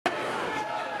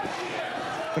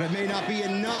But it may not be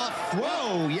enough.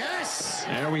 Whoa, yes!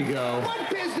 There we go. What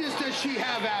business does she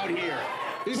have out here?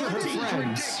 These are her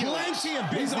friends. Plenty of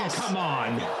business. Oh, come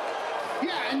on.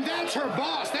 Yeah, and that's her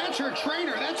boss. That's her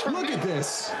trainer. That's her Look at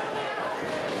this.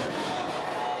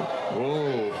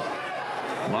 Whoa.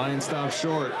 Lion stopped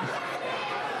short.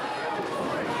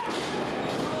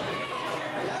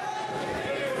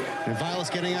 And Violet's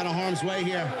getting out of harm's way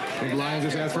here. I think Lion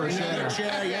just asked for a Another chair.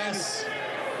 chair, yes.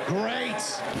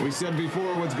 Great. We said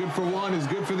before, what's good for one is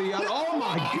good for the other. Oh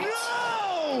my God!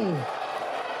 No!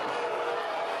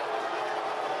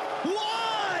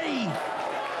 Why?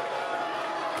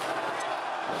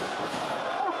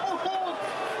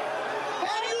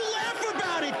 And you laugh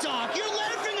about it, Doc. You're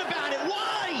laughing about it.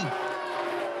 Why?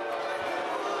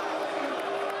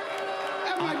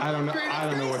 I don't know. I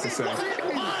don't know what to say.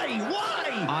 Why?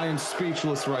 Why? I am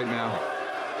speechless right now.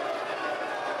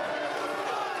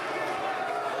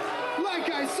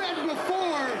 Like I said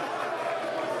before,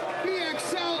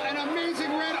 BXL and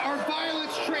Amazing Red are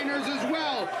Violet's trainers as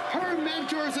well, her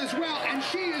mentors as well, and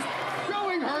she is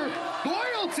showing her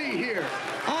loyalty here.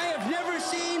 I have never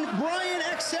seen Brian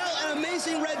XL and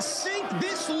Amazing Red sink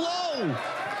this low.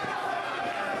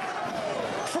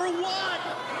 For what?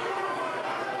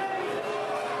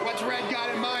 What's Red got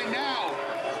in mind now?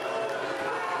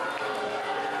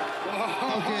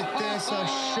 Look at this, a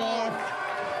sharp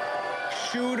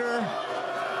shooter.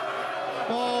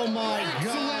 Oh my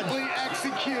God. Excellently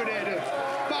executed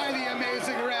by the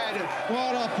Amazing Red.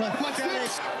 What a What's pathetic.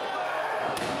 this?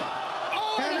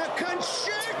 Oh, And a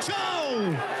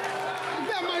concerto.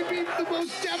 that might be the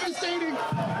most devastating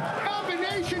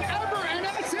combination ever, and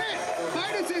that's it.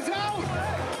 Midas is out.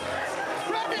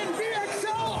 Red and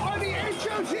BXL are the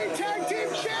HOG Tag Team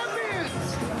Champions.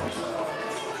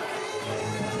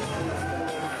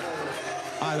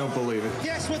 I don't believe it.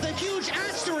 Yes, with a huge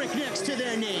asterisk next to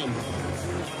their name.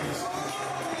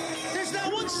 There's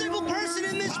not one single person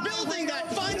in this building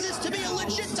that finds this to be a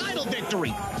legit title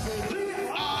victory.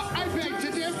 I beg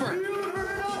to differ.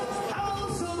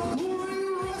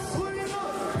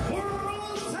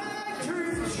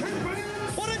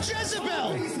 What a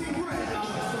Jezebel!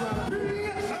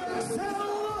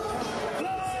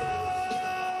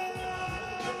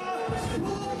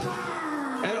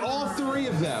 And all three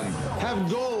of them have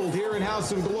gold here in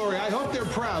House of Glory. I hope they're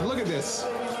proud. Look at this.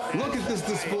 Look at this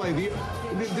display.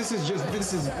 This is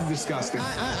disgusting.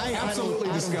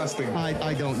 Absolutely disgusting.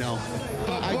 I don't know.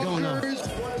 I don't know.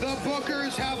 The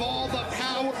Bookers have all the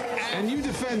power, And you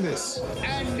defend this.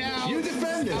 and now You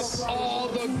defend this. all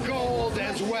the gold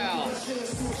as well.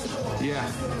 Yeah.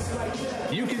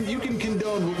 You can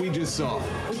condone what we just saw.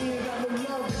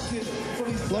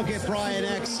 Look at Brian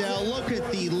XL. Look at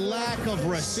the lack of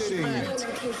respect.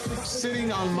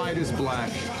 Sitting on Midas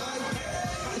Black.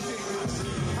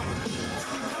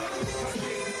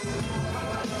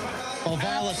 Oh,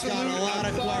 Violet's got a lot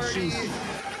of questions.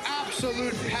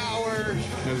 Absolute power.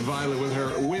 As Violet with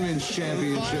her women's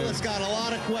championship. Violet's got a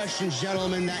lot of questions,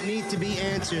 gentlemen, that need to be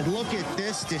answered. Look at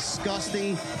this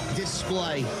disgusting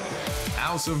display.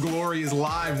 House of Glory is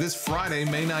live this Friday,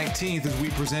 May 19th, as we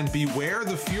present Beware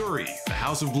the Fury. The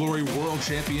House of Glory World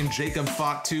Champion Jacob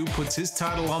Fatu puts his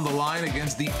title on the line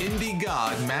against the indie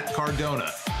god Matt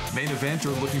Cardona. Main event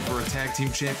are looking for a tag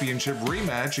team championship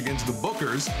rematch against the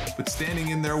Bookers, but standing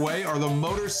in their way are the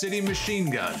Motor City Machine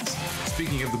Guns.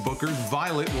 Speaking of the Bookers,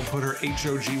 Violet will put her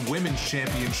HOG Women's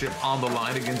Championship on the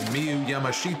line against Miyu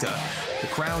Yamashita. The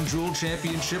Crown Jewel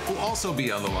Championship will also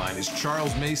be on the line as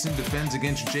Charles Mason defends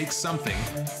against Jake Something.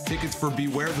 Tickets for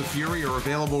Beware the Fury are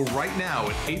available right now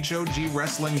at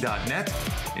HOGWrestling.net,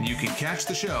 and you can catch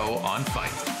the show on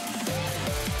FITE.